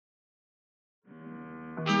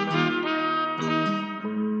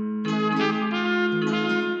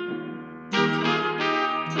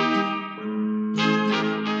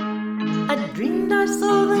And I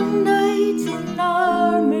saw the knights in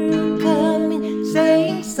armor coming,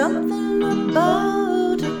 saying something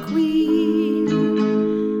about a queen.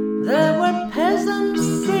 There were peasants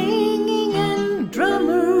singing and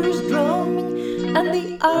drummers drumming, and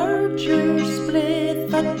the archers split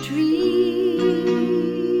the tree.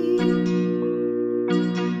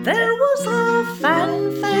 There was a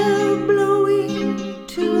fanfare blowing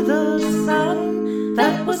to the sun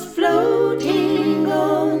that was floating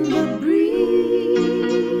on the breeze.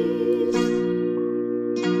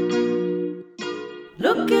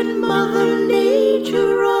 Look at Mother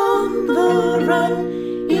Nature on the run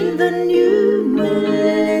in the new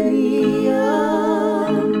millennium.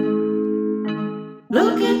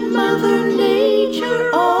 Look at Mother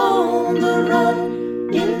Nature on the run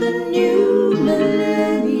in the new millennium.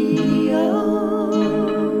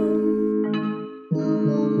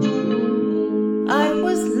 I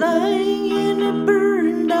was lying in a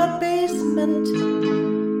burned out basement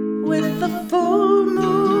with the full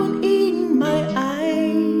moon in my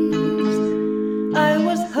eyes. I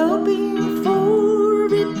was hoping for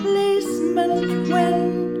replacement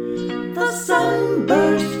when the sun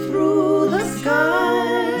burst through the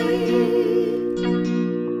sky.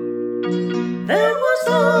 There was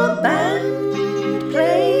a band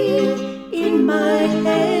playing in my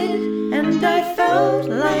head, and I felt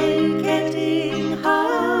like getting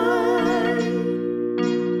high.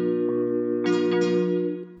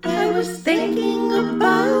 I was thinking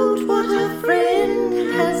about what a friend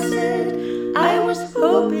had said. I was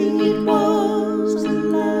hoping it was a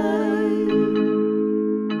lie.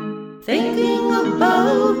 Thinking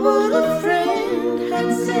about what a friend had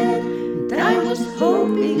said, and I was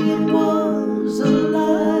hoping it was a lie.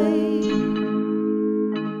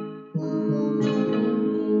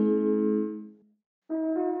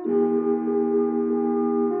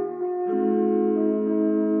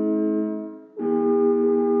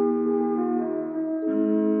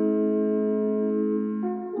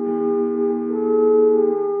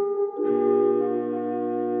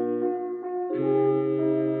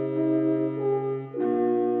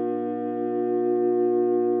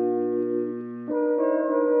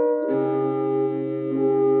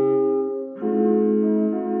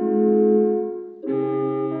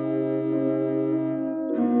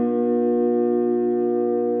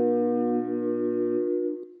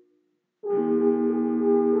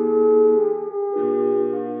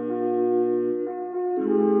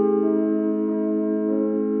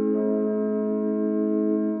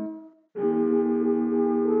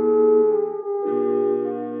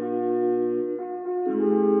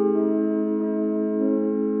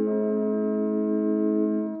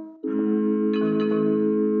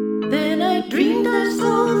 Then I dreamed I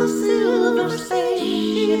saw the silver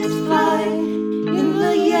spaceships fly in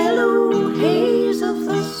the yellow haze of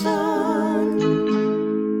the sun.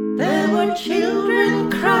 There were children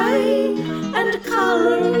crying and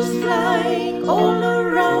colors flying all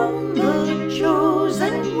around